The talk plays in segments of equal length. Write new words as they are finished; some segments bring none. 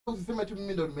Usiseme tu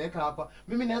mimi ndo nimeweka hapa.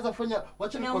 Mimi naweza kufanya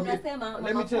wacha nikwambie.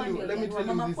 Let me tell you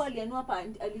mama kwa alianua hapa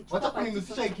alichukua. Wacha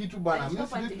kunihusisha kitu bana. Mimi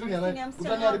sijui kitu ni nani.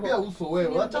 Utaniharibia uso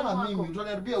wewe. Wacha na mimi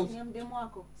utaniharibia uso. Ni mdemu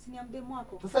wako. Si ni mdemu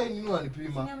wako. Sasa hii nini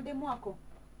unanipima? Ni mdemu wako.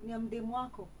 Ni mdemu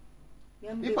wako.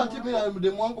 Ipa tipi na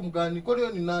mdemu wangu mgani? Kwa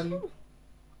hiyo ni nani?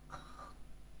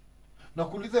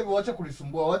 Nakuuliza hivi, wacha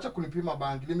kunisumbua, wacha kunipima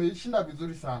bangi. Nimeshinda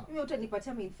vizuri sana. Mimi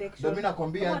utanipatia me infection. Ndio mimi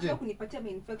nakwambia aje. Wacha kunipatia me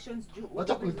infections juu.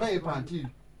 Wacha kunipea panty.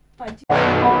 Panty.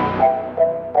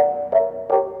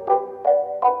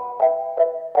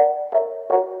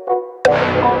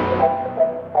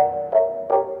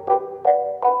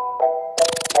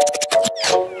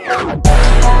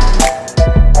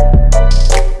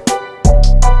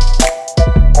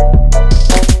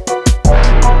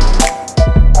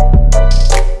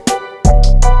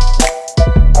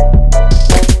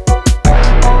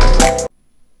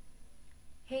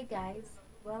 Hey guys,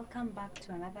 welcome back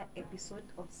to another episode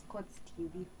of Scott's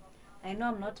TV. I know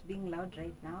I'm not being loud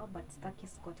right now, but Stucky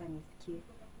Scott and his kid.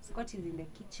 Scott is in the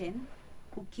kitchen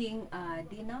cooking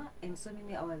dinner, and so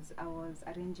mimi I was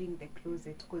arranging the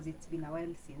closet because it's been a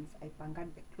while since I pangad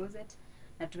the closet.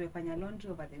 Na tumefanya laundry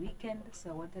over the weekend,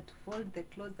 so I wanted to fold the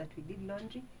clothes that we did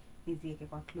laundry niziweke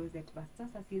kwa closet, but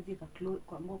sasa siwezi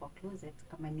kwa nguo kwa closet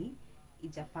kama ni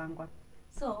ijapangwa.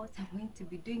 So what I'm going to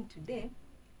be doing today,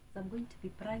 so I'm going to be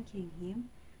pranking him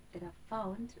that I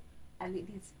found a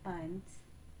lady's pants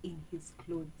in his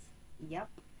clothes. Yep,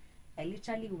 I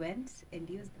literally went and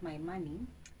used my money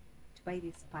to buy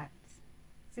these pants.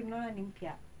 So mnaona ni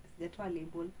mpya, sijatoa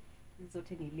label, hizi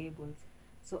zote ni labels.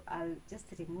 So I'll just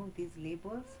remove these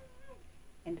labels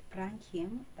and prank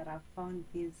him that I found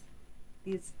these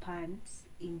pants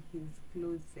in his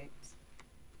closet.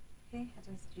 Okay,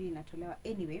 hata sijui inatolewa.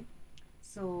 Anyway,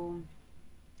 so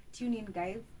tune in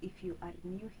guys. If you are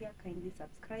new here, kindly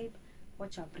subscribe,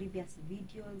 watch our previous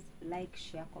videos, like,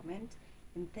 share, comment,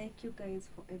 and thank you guys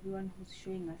for everyone who's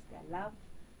showing us their love.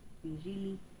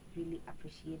 We really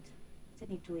appreciate. So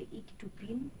nitoe hiki tu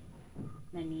pin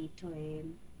na nitoe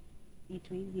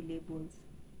hizi labels.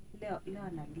 Leo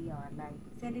analia walai.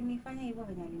 Si alinifanya hivyo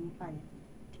venye alinifanya.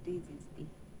 Today is his day.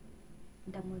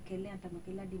 Nitamwekelea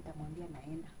hadi nitamwambia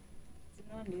naenda.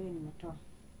 Sinaona ndio nimetoa.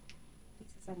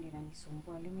 Sasa ndio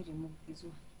inanisumbua. Let me remove this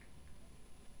one.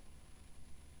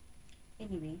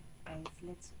 Anyway,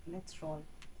 guys, let's roll.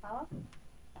 Sawa?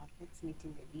 Let's meet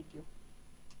in the video.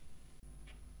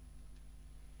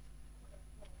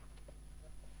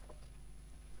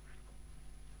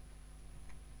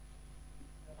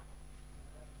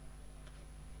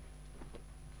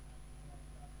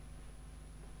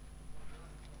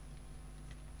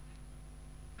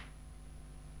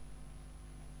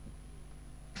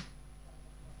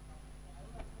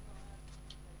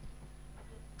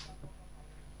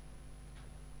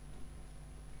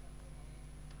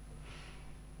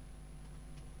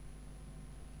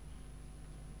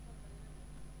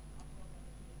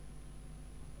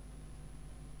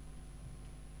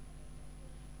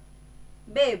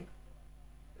 Babe.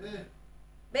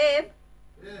 Babe.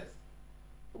 Yes.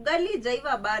 Ugali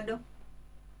jaiva bado.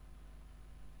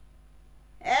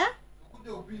 Ukuje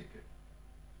upike.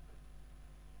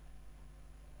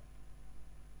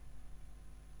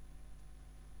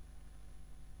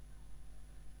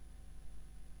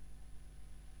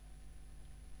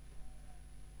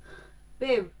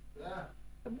 Babe. Yeah.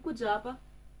 Hebu kuja hapa.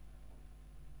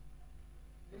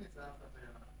 Nini sasa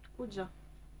tena? Kuja.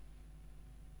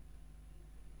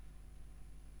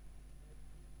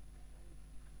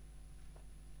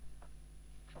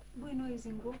 Inua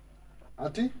hizi nguo.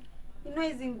 Ati? Inua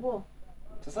hizi nguo.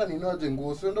 Sasa ninuaje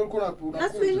nguo? Sio ndio ulikuwa unakuja? Na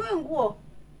si inue nguo.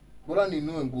 Bora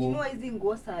ninue nguo. Inua hizi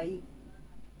nguo saa hii.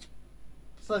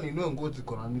 Sasa ninue nguo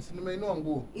ziko na nini? Si nimeinua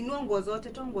nguo. Inua nguo zote,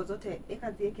 toa nguo zote,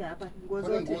 eka ziweke hapa. Nguo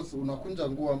zote. zote. Nguo unakunja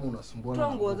nguo ama unasumbua?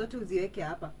 Toa nguo zote uziweke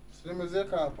hapa. Si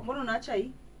nimeziweka hapa. Mbona unaacha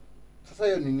hii? Sasa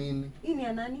hiyo ni nini? Hii ni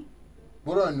ya nani?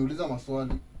 Bora unaniuliza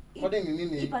maswali. Kwani ni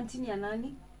nini? Hii panty ni ya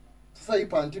nani? Sasa hii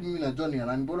panty mimi najua ni ya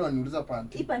nani. Bora unaniuliza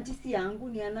panty. Hii panty si yangu,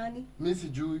 ni ya nani? Mimi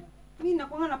sijui. Mimi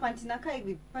nakuanga na panty nakaa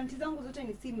hivi. Panty zangu zote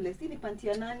ni seamless. Hii ni panty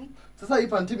ya nani? Sasa hii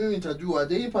panty mimi nitajua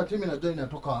aje? Hii panty mimi najua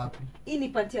inatoka wapi? Hii ni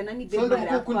panty ya nani babe?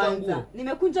 Sasa ndio nguo.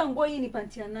 Nimekunja nguo, hii ni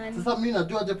panty ya nani? Sasa mimi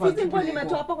najua aje panty. Hizi nguo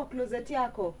nimetoa hapa kwa closet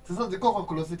yako. Sasa ziko kwa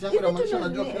closet yangu na maana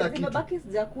najua kila kitu. Zimebaki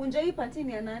sijakunja. Hii panty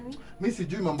ni ya nani? Mimi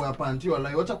sijui mambo ya panty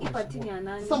wala wacha kunisumbua. Hii panty ni ya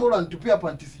nani? Sasa mbona unanitupia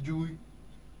panty sijui?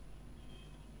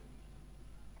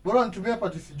 Bora nitumie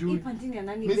panty sijui. Hii panty ni ya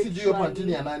nani? Mimi sijui hiyo panty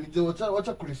ni ya nani. Je,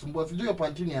 wacha kunisumbua. Sijui hiyo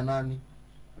panty ni ya nani.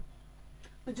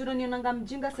 Unajua nionanga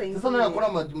mjinga saa hizi. Sasa na hakuna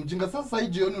mjinga. Sasa hii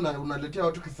jioni unaletea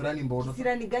watu kisirani mbona?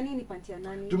 Kisirani gani ni panty ya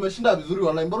nani? Tumeshinda vizuri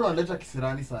wala mbona unaleta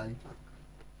kisirani saa hii?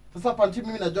 Sasa panty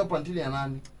mimi najua panty ni ya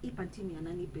nani? Hii panty ni ya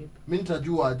nani babe? Mimi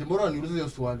nitajua aje? Mbona uniulize hiyo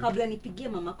swali? Kabla nipigie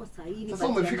mamako sahihi. Sasa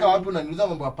umefika wapi unaniuliza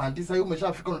mambo ya panty? Sasa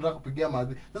umeshafika unataka kupigia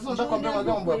madhi. Sasa unataka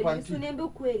kuambia mambo ya panty. Usiniambie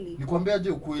ukweli. Nikwambia aje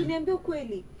ukweli? Usiniambie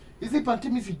ukweli. Hizi panty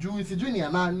mimi sijui ni ya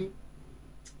nani?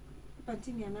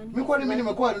 Panty ni ya nani? Mimi kwani mimi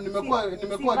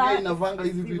nimekuwa gay na vanga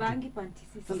hizi vitu. Sivangi panty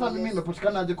sisi. Sasa mimi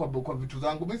nimepatikana aje kwa vitu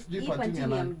zangu? Mimi sijui panty ni ya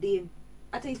nani.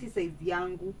 Hata hii size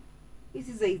yangu. Hii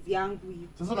size yangu hii.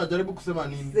 Sasa unajaribu kusema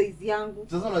nini? Size yangu.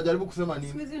 Sasa unajaribu kusema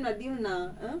nini? Siwezi una deal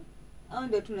na au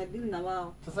ndio tuna deal na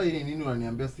wao. Sasa hii ni nini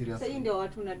unaniambia serious? Sasa hii ndio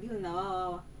watu una deal na wao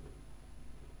hawa.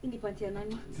 Hii ni panty ya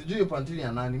nani? Sijui hiyo panty ni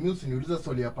ya nani. Mimi usiniulize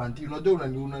swali ya panty. Unajua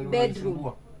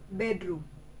unanisumbua. Bedroom.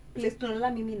 Place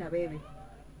tunalala mimi na wewe.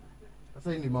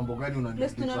 Sasa hii ni mambo gani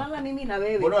unaniuliza? Place tunalala mimi na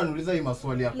wewe. Mbona unaniuliza hii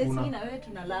maswali hakuna? Place mimi na wewe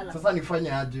tunalala. Sasa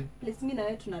nifanye aje? Place mimi na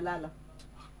wewe tunalala.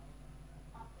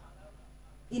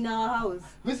 In our house.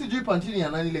 Mimi sijui panty ni ya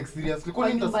nani like seriously. Kwa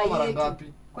nini nitasema mara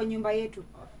ngapi? Kwa nyumba yetu.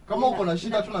 Kama uko na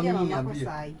shida tu na mimi uniambie.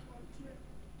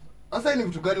 Sasa ni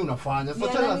vitu gani unafanya? Sasa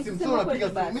tena simu sio unapiga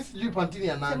simu. Mimi sijui panty ni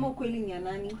ya nani. Sema ukweli ni ya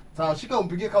nani? Sawa, shika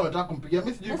umpigie kama unataka kumpigia.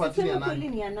 Mimi sijui panty ni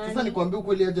ya nani. Sasa nikwambie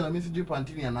ukweli aje na mimi sijui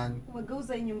panty ni ya nani.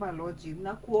 Umegeuza hii nyumba lodging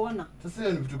na kuona.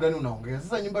 Sasa ni vitu gani unaongea?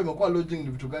 Sasa nyumba imekuwa lodging ni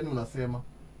vitu gani unasema?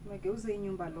 Umegeuza hii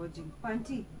nyumba lodging.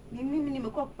 Panty. Mimi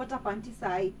nimekuwa kupata panty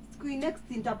saa hii. Siku next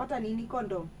nitapata nini?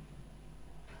 Condom.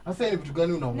 Sasa ni vitu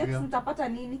gani unaongea? Next nitapata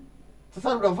nini?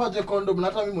 Sasa unavaje condom na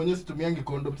hata mimi mwenyewe situmiangi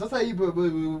condom. Sasa hii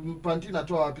panty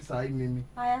natoa wapi saa hii mimi?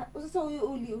 Haya, sasa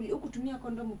huyu ukutumia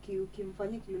condom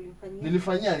ukimfanyia kile ulimfanyia.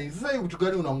 Nilifanyia nini? Sasa hii vitu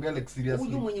gani unaongea like seriously?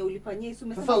 Huyu mwenye ulifanyia hizo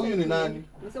umesema. Sasa huyu ni nani?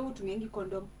 Umesema utumiangi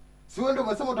condom. Si wewe ndio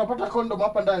umesema utapata condom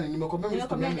hapa ndani. Nimekwambia mimi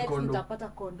situmiangi condom. Utapata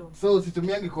condom. So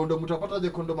situmiangi condom, utapataje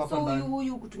condom hapa ndani? So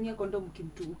huyu kutumia condom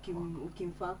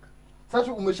ukimfaka.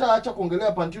 Sasa umeshaacha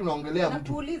kuongelea panty unaongelea mtu.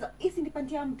 Nakuuliza, hii ni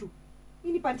panty ya mtu.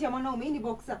 Hii ni panty ya mwanaume, hii ni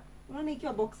boxer. Unaona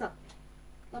ikiwa boxer?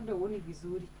 Labda uone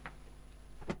vizuri.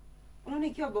 Unaona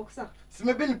ikiwa boxer? Si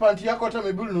maybe ni panty yako hata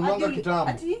maybe ulinunua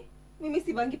kitambo. Ati mimi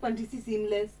sivangi panty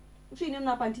seamless.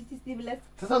 Ushiniona panty seamless?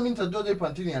 Sasa mimi nitajua je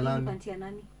panty ni ya nani? Ni panty ya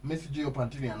nani? Mimi sijui hiyo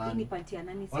panty ni ya nani. Ni panty ya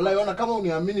nani? Wallahi ona kama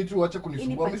uniamini tu acha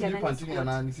kunisumbua. Mimi sijui panty ni ya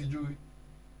nani, sijui.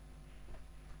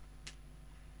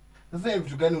 Sasa hivi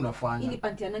vitu gani unafanya? Hii ni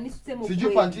panty ya nani? Siseme ukweli.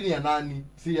 Sijui panty ni ya nani,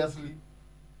 seriously.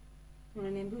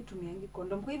 Unaniambia utumiangi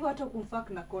condom. Kwa hivyo hata kumfuck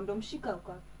na condom shika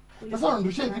uka. Sasa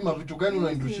unanirushia hivi mavitu gani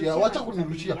unanirushia? Wacha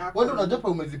kunirushia. Wewe ndio unajua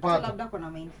umezipata. Labda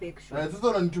kuna infection. Sasa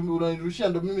unanirushia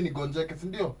ndio mimi nigonjeke, si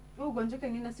ndio? Wewe ugonjeke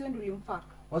nini na sio ndio ulimfuck?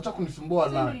 Wacha kunisumbua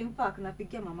la. Sio ulimfuck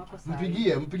napigia mamako sasa.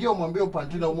 Mpigie umwambie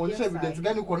panty na umuonyeshe evidence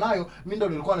gani uko nayo. Mimi ndio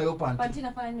nilikuwa na hiyo panty. Panty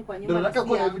nafanya nini kwa nyumba? Ndio nataka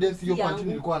kuona evidence hiyo panty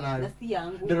nilikuwa nayo. Na si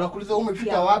yangu. Ndio nakuuliza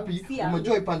umefika wapi?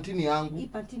 Umejua hii panty ni yangu. Hii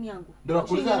panty ni yangu. Ndio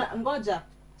nakuuliza ngoja.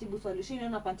 Jibu swali.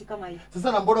 Unaona panty kama hii.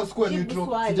 Sasa na mbona usikuwe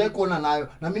neutral? Sijai kuona nayo.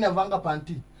 Na mimi navanga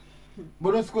panty.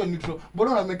 Mbona usikuwe neutral?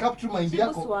 Mbona una make up tu mind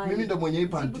yako? Mimi ndo mwenye hii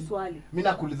panty. Jibu swali. Mimi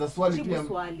nakuuliza swali pia.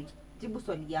 Jibu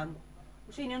swali yangu.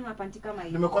 Ushiniona panty kama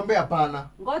hii? Nimekwambia hapana.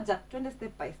 Ngoja, twende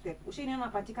step by step. Ushiniona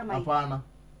panty kama hii? Hapana.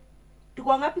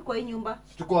 Tuko ngapi kwa hii nyumba?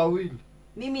 Tuko wawili.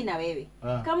 Mimi na wewe.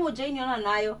 Kama hujainiona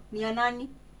nayo, ni ya nani?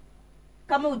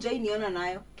 Kama hujainiona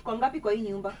nayo, tuko ngapi kwa hii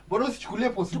nyumba? Mbona usichukulie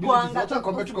possibilities? Acha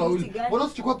nikwambie tuko wawili. Mbona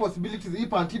usichukue possibilities? Hii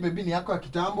panty maybe ni yako ya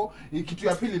kitambo. Kitu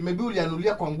ya pili maybe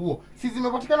ulianulia kwa nguo. Si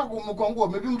zimepatikana kwa nguo.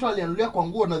 Maybe mtu alianulia kwa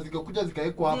nguo na zikakuja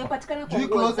zikaekwa hapa. Zimepatikana kwa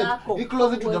nguo zako. Hii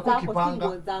closet hujakuwa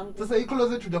ukipanga. Sasa hii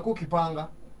closet hujakuwa ukipanga.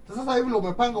 Sasa hivi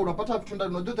umepanga unapata vitu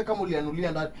ndani. Unajua kama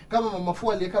ulianulia ndani. Kama mama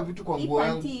Fua aliweka vitu kwa nguo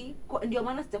yangu. Hii panty ndio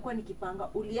maana sitakuwa nikipanga.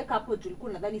 Uliweka hapo juu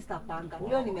ulikuwa nadhani sitapanga.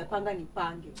 Leo nimepanga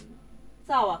nipange.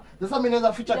 Sawa. Sasa mimi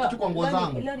naweza ficha kitu kwa nguo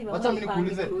zangu. Acha mimi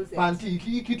nikuulize panty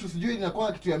hii kitu sijui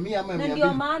inakuwa kitu ya 100 ama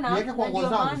 200. Niweke kwa nguo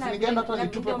zangu. Si ningeenda hata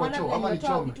nitupe kwa choo ama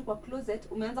nichome. Kitu kwa closet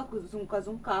umeanza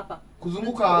kuzunguka hapa.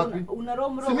 Kuzunguka wapi? Una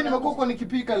roam. Si mimi nimekuwa huko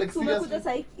nikipika like serious.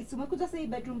 Umekuja sasa hii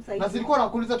bedroom sasa. Na silikuwa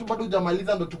nakuuliza tu bado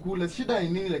hujamaliza ndo tukule. Shida ni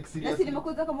nini like serious? Na si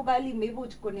nimekuja kama ugali imeiva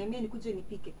ukoniambia nikuje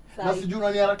nipike. Na sijui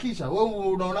unaniharakisha. Wewe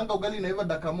unaonanga ugali inaiva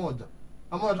dakika moja.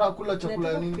 Ama unataka kula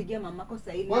chakula nini? Kupigia mamako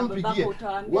sasa hivi.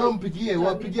 Wewe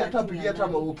mpigie hata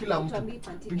kila mtu.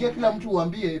 Pigia kila mtu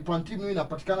uambie panty mimi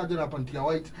napatikana je na panty ya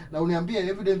white na uniambie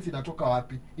evidence inatoka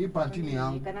wapi. Hii panty ni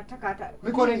yangu. Nataka hata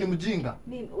mimi kwa nini mjinga?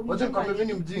 Wacha nikwambie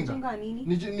mimi ni mjinga.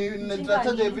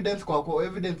 Nitataja evidence kwa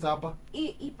evidence hapa.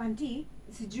 Hii panty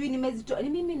sijui nimezitoa.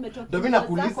 Mimi nimetoa. Ndio mimi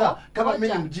nakuuliza kama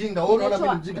mimi ni mjinga, wewe unaona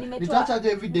mimi ni mjinga.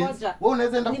 Nitaacha evidence. Wewe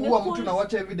unaweza enda kuua mtu na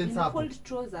wacha evidence hapo.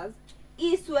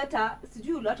 Hii sweater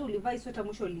sijui hata ulivaa sweater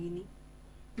mwisho lini.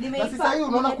 Na sasa hii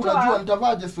unaona kuna jua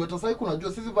nitavaaje sweater sasa hii kuna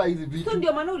jua sisi vaa hizi vitu. Sio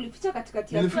ndio maana ulificha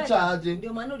katikati ya sweater. Nilificha aje?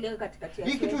 Ndio maana uliweka katikati ya.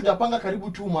 Hii kitu hujapanga karibu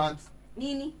 2 months.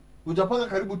 Nini? Hujapanga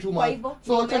karibu 2 months.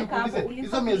 So acha nikuulize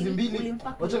hizo miezi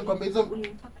 2, acha nikwambie hizo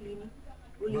ulimfuck lini?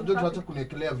 Unajua tuacha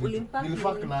kuniekelea vitu.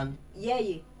 Nilifuck nani?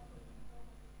 Yeye.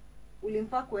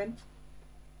 Ulimfuck when?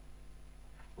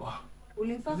 Wow.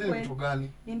 Ulimfuck when? Hizi vitu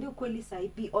gani? Niambie ukweli sasa,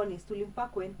 be honest.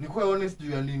 Ulimfuck when? Nikuwa honest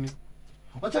juu ya nini?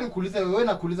 Acha nikuulize wewe,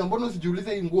 nakuuliza mbona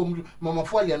usijiulize hii nguo mama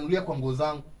Fu alianulia kwa nguo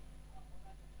zangu?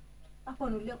 Hapo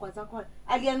anulia kwa zako.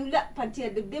 Alianulia panty ya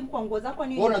dem kwa nguo zako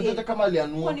ni wewe. Unajua kama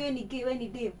alianua. Kwani wewe ni gay, wewe ni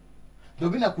dem? Ndio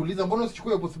mimi nakuuliza mbona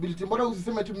usichukue possibility? Mbona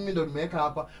usiseme tu mimi ndo nimeweka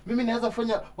hapa? Mimi naweza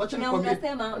kufanya, wacha nikwambie.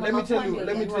 Let me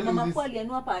tell you mama Fu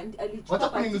alianua hapa alichukua. Wacha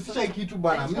kunihusisha hiki kitu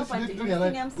bana. Mimi sijui kitu ni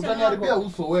nani. Utaniharibia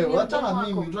uso wewe. Wacha na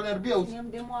mimi, utaniharibia uso. Ni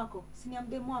mdemu wako. Si ni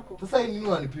mdemu wako. Sasa hii nini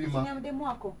unanipima? Si ni mdemu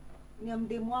wako. Ni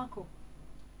mdemu wako.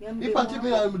 Ipa timu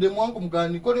ya mdemu wangu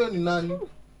mgani? Kwa hiyo ni nani?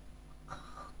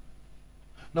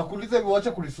 Nakuuliza hivi,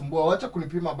 wacha kunisumbua, wacha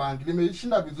kunipima bangi.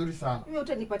 Nimeshinda vizuri sana. Mimi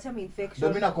utanipatia me infection. Ndio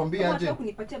mimi nakwambia aje. Wacha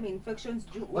kunipatia me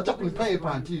infections juu. Wacha kunipea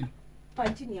panty.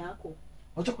 Panty ni yako.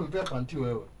 Wacha kunipea panty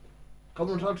wewe.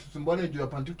 Kama unataka tusumbuane juu ya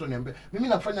panty utaniambia. Mimi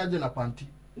nafanya aje na panty?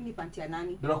 Ni panty ya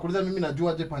nani? Ndio nakuuliza mimi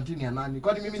najua aje panty ni ya nani?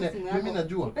 Kwani mimi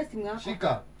najua?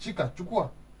 Shika,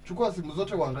 chukua simu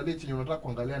zote uangalie chenye unataka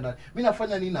kuangalia ndani. Mimi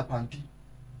nafanya nini na panty?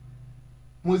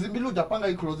 Mwezi 2 hujapanga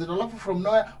hii closet, alafu from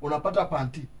nowhere unapata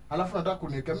panty. Alafu nataka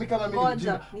kuniweka mimi kama mimi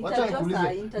mjinga. Wacha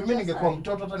nikuulize, mimi ningekuwa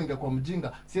mtoto hata ningekuwa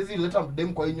mjinga, siwezi leta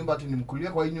dem kwa hii nyumba ati nimkulie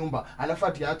kwa hii nyumba, alafu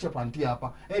ati aache panty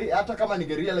hapa. Hata kama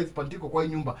ningerealize panty kwa hii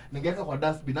nyumba, ningeweka kwa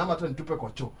dustbin ama hata nitupe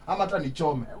kwa choo, ama hata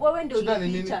nichome. Wewe ndio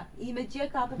ulificha.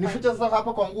 Imejiweka hapo. Nificha sasa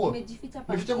hapa kwa nguo. Imejificha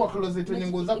panty. Nifiche kwa closet yenye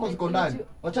nguo zako ziko ndani.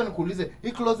 Wacha nikuulize,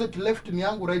 hii closet left ni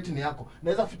yangu, right ni yako.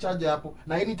 Naweza fichaje hapo?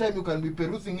 Na anytime you can be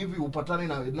perusing hivi upatane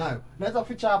nayo. Naweza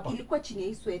ficha hapa. Ilikuwa chini ya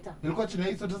hii sweater. Ilikuwa chini ya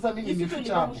hii sweater, sasa mimi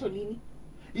nificha hapo.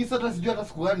 Hii sweater sijui hata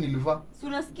siku gani nilivaa. Si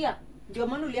unasikia? Ndio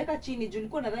maana uliweka chini juu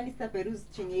ulikuwa nadhani sita peruzi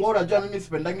chini hiyo. Bora unajua mimi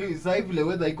sipendangi sasa hivi ile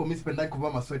weather iko, mimi sipendangi kuvaa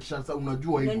ma sweatshirt, sasa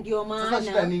unajua hivyo. Ndio maana. Sasa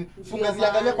shida nini?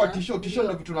 Ungeziangalia kwa t-shirt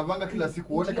ndio vitu navanga kila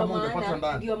siku uone kama ungepata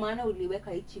ndani. Ndio maana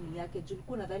uliweka hii chini yake juu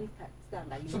ulikuwa nadhani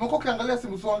sitaangalia. Sio mko ukiangalia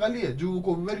simu usiangalie juu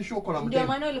uko very sure uko na mtego. Ndio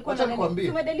maana ulikuwa nadhani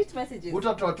umedelete messages.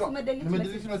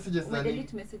 Nimedelete messages za nini?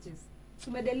 Umedelete messages.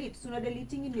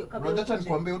 Tunadelete ndio kabla. Unataka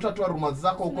nikwambie utatoa rumors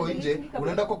zako huko nje,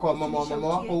 unaenda kwa mama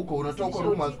wako huko, unatoa huko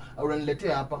rumors au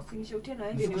unaniletea hapa. Usinishautie na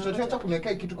wewe. Sikuchotea hata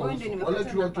kuniwekea kitu kwa uso.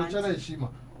 Wale tuachane heshima.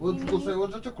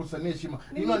 Wacha kusania heshima.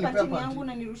 Nini unanipea panty?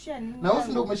 Na wewe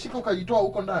ndio umeshika ukajitoa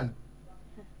huko ndani.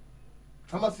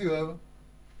 Kama si wewe.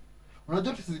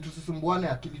 Unajua tusisumbuane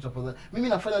akili tafadhali. Mimi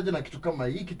nafanya aje na kitu kama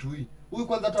hii kitu hii. Huyu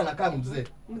kwanza hata anakaa mzee.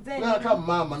 Wewe unakaa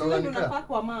mama na unanikaa. Unafaa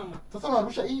kwa mama. Sasa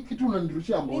unarusha hii kitu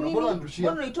unanirushia mbona? Mbona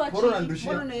unanirushia? Mbona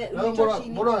unanirushia?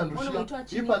 Mbona unanirushia?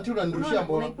 Hii panty unanirushia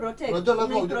mbona? Unajua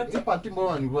lazima hii panty mbona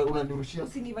unanirushia?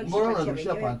 Mbona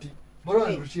unanirushia panty? Mbona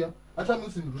unanirushia? Hata mimi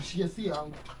usinirushie, si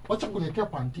yangu. Wacha kuniwekea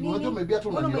panty. Unajua maybe hata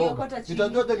unaniroga.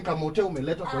 Nitajuaje nikamotea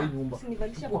umeleta kwa hii nyumba?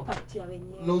 Usinivalisha panty ya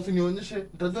wenyewe. Na usinionyeshe,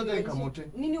 nitajuaje nikamotea.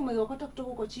 Nini umeokota kutoka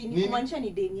huko chini? Kumaanisha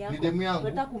ni deni yako. Ni deni yangu.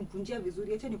 Unataka kumpunjia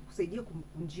vizuri, acha nikusaidie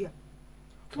kumpunjia.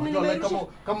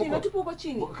 Kama nimetupa huko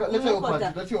chini. Leta hiyo panty,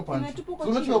 leta hiyo panty.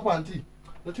 Leta hiyo panty.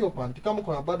 Leta hiyo panty. Kama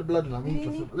kuna bad blood na mimi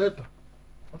tutasema. Leta.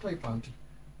 Leta hiyo panty.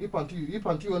 Hii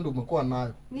panty wewe ndio umekuwa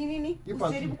nayo. Nini?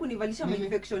 Usijaribu kunivalisha ma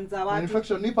infections za watu.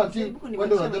 Infection ni panty. Wewe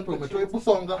ndio unajua umetoa. Hebu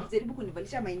songa. Usijaribu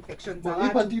kunivalisha ma infections za watu. Hii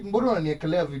panty mbona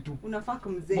unaniekelea vitu? Unafaa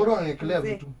kumzee. Mbona unaniekelea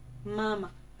vitu? Mama,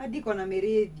 hadi iko na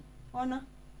meredhi. Ona,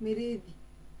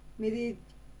 meredhi.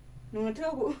 Na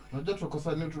unataka unajua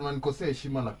tukosana, tunanikosea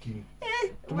heshima lakini.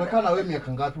 Tumekaa na wewe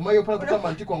miaka ngapi? Mwayo pale kama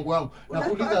anti kwa nguo yangu.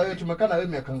 Nakuuliza wewe tumekaa na wewe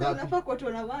miaka ngapi? Unafaa kwa watu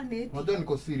wanavaa neti. Unajua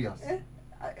niko serious.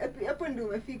 Hapo ndio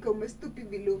umefika, umestupi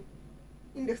below.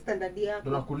 Ndio standard yako.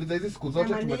 Ndio nakuuliza hizi siku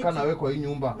zote tumekaa na wewe kwa hii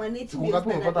nyumba. Siku ngapi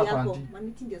umepata panty?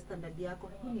 Maneti ndio standard yako.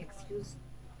 Ni excuse.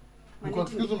 Niko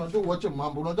excuse, unajua uache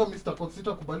mambo. Unajua Mr.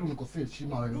 Sitakubali unikosee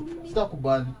heshima wewe.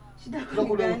 Sitakubali.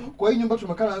 Kwa hii nyumba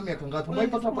tumekaa na wewe miaka ngapi?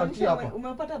 Umepata panty hapa?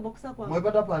 Umepata boxer kwangu.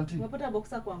 Umepata panty? Umepata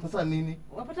boxer kwangu. Sasa nini?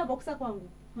 Umepata boxer kwangu.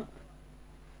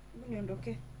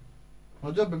 Niondoke.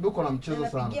 Unajua bebe uko na mchezo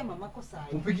sana. Unapigia mamako saa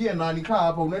hii. Upigie nani? Kaa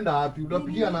hapa, unaenda wapi?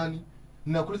 Unapigia nani?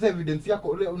 Ninakuuliza evidence yako.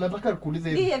 Unataka kuuliza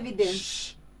hivi? Ni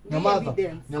evidence.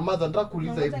 Nyamaza, nataka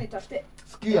kuuliza hivi.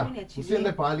 Sikia,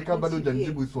 usiende pahali kama bado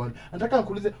hujanijibu swali. Nataka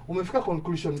nikuulize umefika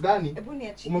conclusion gani?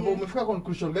 Umefika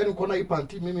conclusion gani ukoona hii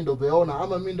panty mimi ndo veona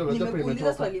ama mimi ndo najua imetoka?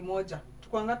 Nimekuuliza swali moja.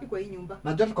 Tuko ngapi kwa hii nyumba?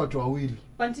 Najua tuko watu wawili.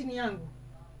 Panty ni yangu.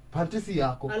 Panty si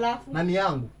yako. Alafu na ni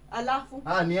yangu. Alafu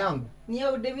ni yangu. Ni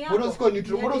ya udemi yako.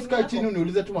 Mbona usikae chini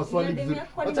uniulize tu maswali vizuri.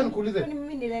 Acha nikuulize. Kwani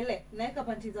mimi nilele naweka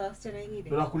panty za wasichana wengine?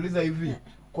 Tunakuuliza hivi.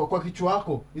 Kwa kichwa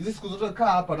wako. Hizi siku zote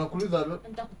kaa hapa nakuuliza.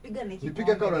 Nitakupiga na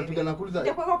nipige kama unapiga nakuuliza.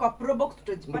 Nitakuweka kwa Pro Box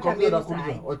tutajipata mimi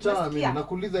sasa. Achana mimi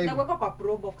nakuuliza hivi. Nitakuweka kwa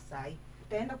Pro Box sasa.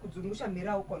 Utaenda kuzungusha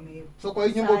miraa huko Meru. So kwa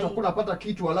hii nyumba utakuwa unapata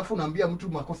kitu alafu unaambia mtu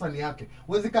makosa ni yake.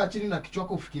 Huwezi kaa chini na kichwa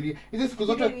chako ufikirie. Hizi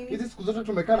siku zote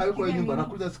tumekaa na wewe kwa hii nyumba.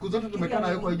 Nakuuliza siku zote tumekaa na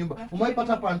wewe kwa hii nyumba.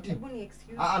 Umeipata panty?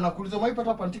 Nakuuliza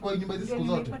umeipata panty kwa hii nyumba hizi siku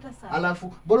zote?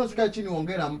 Alafu bora usikae chini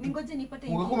uongee na mtu. Ningoje nipate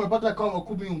hiyo. Ungekuwa umepata kama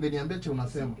 10 ungeniambia che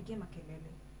unasema. Nipige makelele.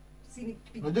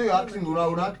 Unajua hiyo acting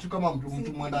una act kama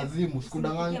mtu mwendazimu.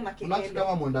 Sikudanganya. Una act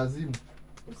kama mwendazimu.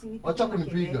 Acha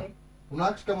kunipiga. Una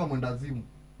act kama mwendazimu.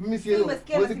 Mimi si hiyo.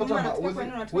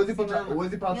 Huwezi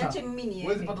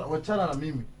pata wachana na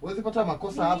mimi. Huwezi pata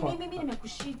makosa hapa. Mimi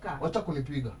nimekushika. Acha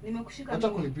kunipiga. Nimekushika. Acha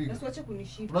kunipiga. Usiache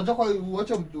kunishika. Unajua kwa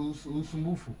uache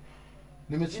usumbufu.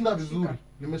 Nimeshinda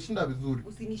vizuri.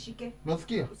 Usinishike.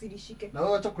 Unasikia? Usinishike. Na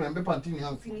wewe acha kuniambia pantini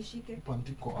yangu. Usinishike.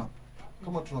 Pantiko hapa.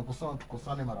 Kama tunakosana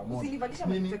tukosane mara moja. Usinivalisha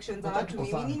protection za watu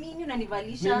mimi. Nini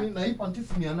unanivalisha? Mimi na hii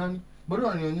pantisi ni ya nani? Bado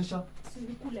unanionyesha.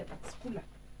 Usikule basi kula.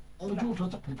 Unajua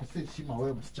utaacha kunikosea heshima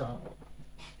wewe msichana.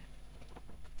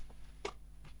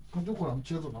 Unajua kuna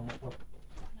mchezo na mambo.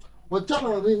 Wachana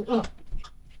na mimi.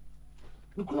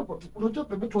 Nikula pati. Unajua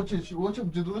bebe tuache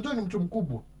mchezo. Unajua ni mtu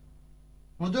mkubwa.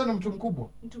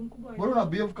 Mtu mkubwa. Bado una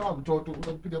behave kama mtoto.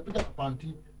 Unapiga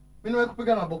panty. Mimi niwe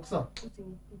kupiga na boxer.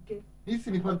 Usinipige.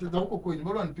 Hizi ni panty za huko kwenye.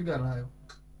 Bado unanipiga nayo.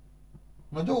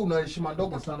 Unajua una heshima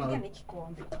ndogo sana wewe.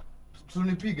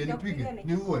 Tunipige.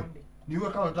 Niue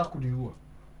kama unataka kuniua.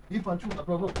 Hii panty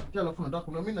utatoa kupitia alafu nataka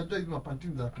kuna mimi najua hizi mapanty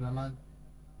za kina nani.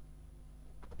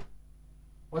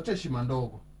 Wacha heshima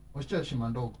ndogo.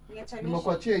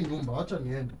 Nimekuachia hii nyumba, acha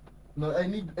niende. No, I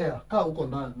need air. Kaa huko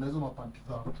ndani na hizo mapanty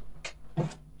zako.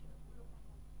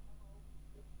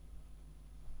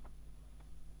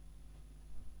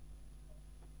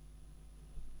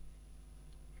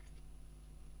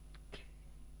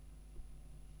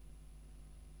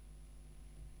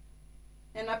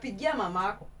 Napigia mama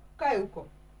yako. Kae huko.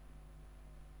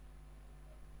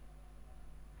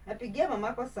 Napigia mama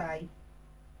yako saa hii.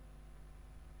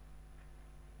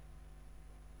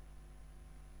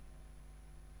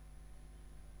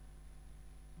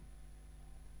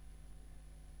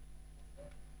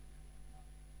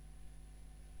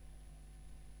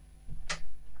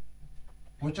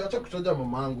 Mwacha kutaja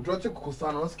mamangu. Tuache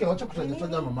kukosana. Unasikia acha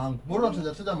kutaja mamangu. Bora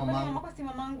unataja mamangu. Mamako si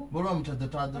mamangu. Bora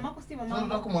umtaja. Mamako si mamangu. Sasa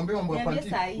unataka kumwambia mambo ya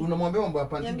panty. Unamwambia mambo ya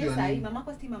panty ndio nini?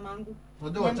 Mamako si mamangu.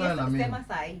 Unajua wachana na mimi. Sema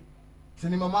saa hii. Si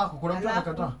ni mamako, kuna mtu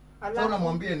anakataa. Sasa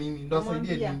unamwambia nini? Ndio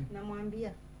asaidie nini?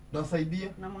 Namwambia. Ndio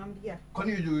asaidie? Namwambia.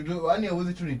 Kwani yaani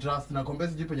hauwezi tu ni trust na kwambia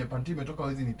sije penye panty imetoka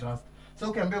hawezi ni trust. Sasa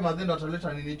ukiambia madhendo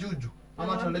ataleta nini juju?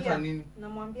 Ama ataleta nini?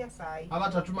 Namwambia saa hii. Ama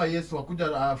atatuma Yesu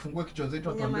akuja afungue kichwa zetu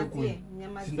atuambie kweli.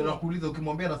 Si ndio nakuuliza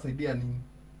ukimwambia anasaidia nini?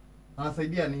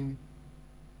 Anasaidia nini?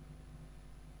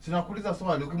 Sinakuuliza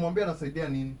swali ukimwambia anasaidia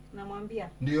nini? Namwambia.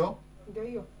 Ndio? Ndio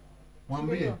hiyo.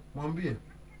 Mwambie.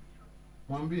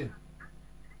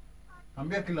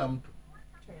 Ambia kila mtu.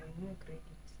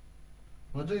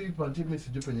 Unajua hii panty mimi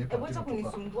sijui penye panty. Wacha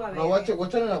kunisumbua wewe. Na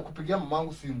wachana na kupigia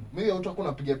mamangu simu. Mimi utakuwa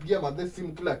unapigia madhe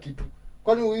simu kila kitu.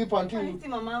 Kwani hii panty si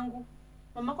mamangu?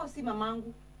 Mamako si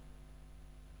mamangu.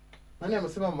 Nani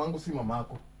amesema mamangu si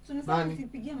mamako? Nani?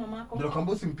 Usipigie mamako. Ndio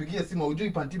kwamba usimpigie simu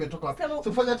hujui panty imetoka wapi.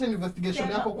 So fanya hata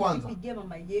investigation yako kwanza. Usipigie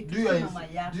mama yetu. Do your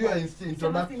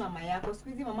introduction. Si mama yako. Siku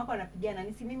hizi mamako anapigia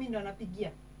nani? Si mimi ndo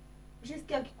anapigia.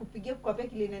 Ukisikia akikupigia kwa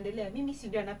peke ile inaendelea. Mimi si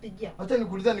ndio anapigia. Acha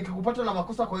nikuuliza nikikupata na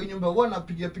makosa kwa hii nyumba huwa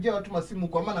napigia watu masimu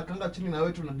kwa maana kanga chini na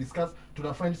wewe tuna discuss,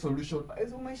 tuna find solution.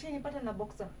 Umeshanipata na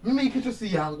boxer. Mimi kitu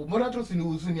si yangu. Mbona hata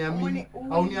usiniamini?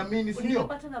 Au niamini si ndio?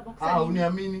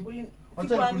 Uniamini.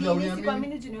 Acha nikuuliza uniamini.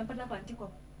 Siamini juu nimepata panty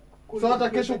kwa. So hata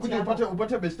kesho ukuje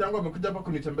upate best yangu amekuja hapa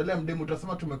kunitembelea mdemu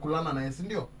utasema tumekulana na yeye si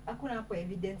ndio? Hakuna hapo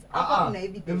evidence. Hapo kuna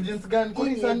evidence. Evidence gani?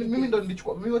 Kwani sasa mimi ndo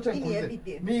nilichukua mimi wacha nikuulize.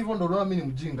 Mimi hivyo ndo naona mimi ni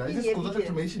mjinga. Hizi siku zote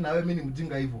tumeishi na wewe mimi ni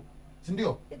mjinga hivyo. Si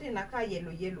ndio? Eti inakaa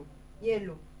yellow.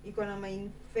 Iko na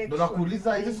infection. Ndo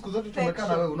nakuuliza hizi siku zote tumekaa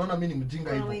na wewe unaona mimi ni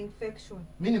mjinga hivyo. Infection.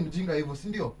 Mimi ni mjinga hivyo si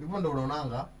ndio? Hivyo ndo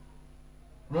unaonanga.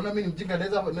 Unaona mimi ni mjinga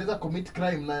naweza commit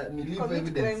crime na ni leave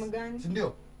evidence. Si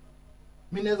ndio?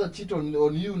 Mimi naweza cheat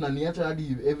on you na niacha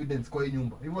hadi evidence kwa hii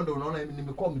nyumba. Hivyo ndio unaona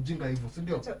nimekuwa mjinga hivyo, si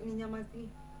ndio?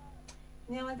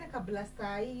 Ninyamazie kabla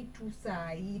saa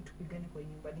hii tupigane kwa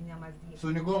nyumba ninyamazie.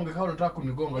 So nigonge kama unataka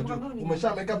kunigonga juu.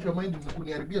 Umesha make up your mind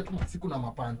kuniharibia tu siku na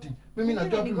mapanti. Mimi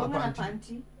najua tu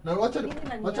mapanti. Na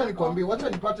wacha nikwambie, wacha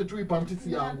nipate tu hii panti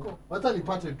si yangu. Wacha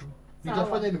nipate tu.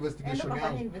 Nitafanya investigation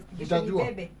yangu. Nitajua.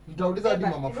 Nitauliza hadi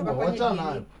mama Fua. Wachana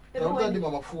nayo. Nitauliza hadi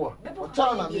mama Fua.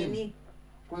 Wachana na mimi.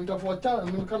 Kunitafuata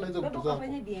mimi kana hizo vitu zako.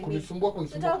 Kunisumbua.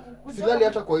 Silali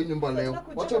hata kwa hii nyumba leo.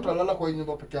 Wacha utalala kwa hii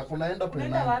nyumba peke yako. Naenda peke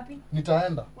yangu. Unaenda wapi?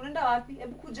 Nitaenda. Unaenda wapi?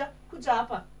 Hebu kuja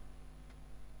hapa.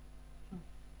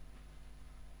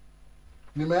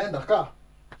 Nimeenda kaa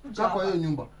kwa hiyo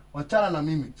nyumba. Wachana na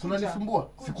mimi. Si unanisumbua?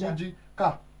 Sikuji.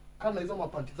 Kaa na hizo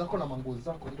mapanti zako na manguo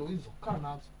zako ndio hizo. Kaa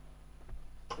nazo.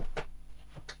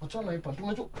 Wachana na hii panti.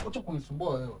 Acha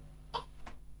kunisumbua wewe.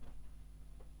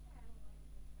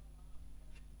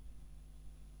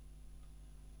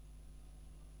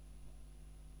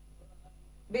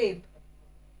 Babe.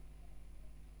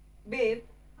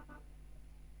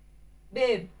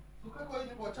 Suka kwa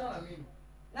hiyo wachana na mimi.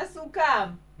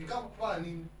 Nasuka. Nikama kufanya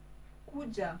nini?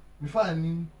 Kuja. Nifanya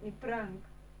nini? Ni prank.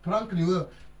 Prank ni wewe.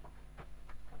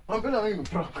 Unampenda mimi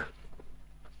prank.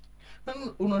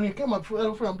 Unaniwekea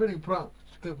mafuta unampenda ni prank.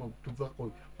 Sikia vitu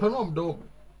zako. Panua mdomo.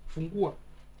 Fungua.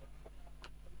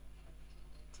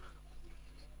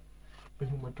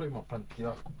 Penye umetoa mapanti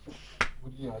yako.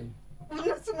 Ujia hii.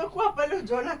 Unasema kuwa pale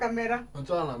unaona kamera.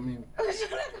 Achana na mimi.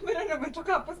 Unaona kamera na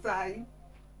umetoka hapo saa hii.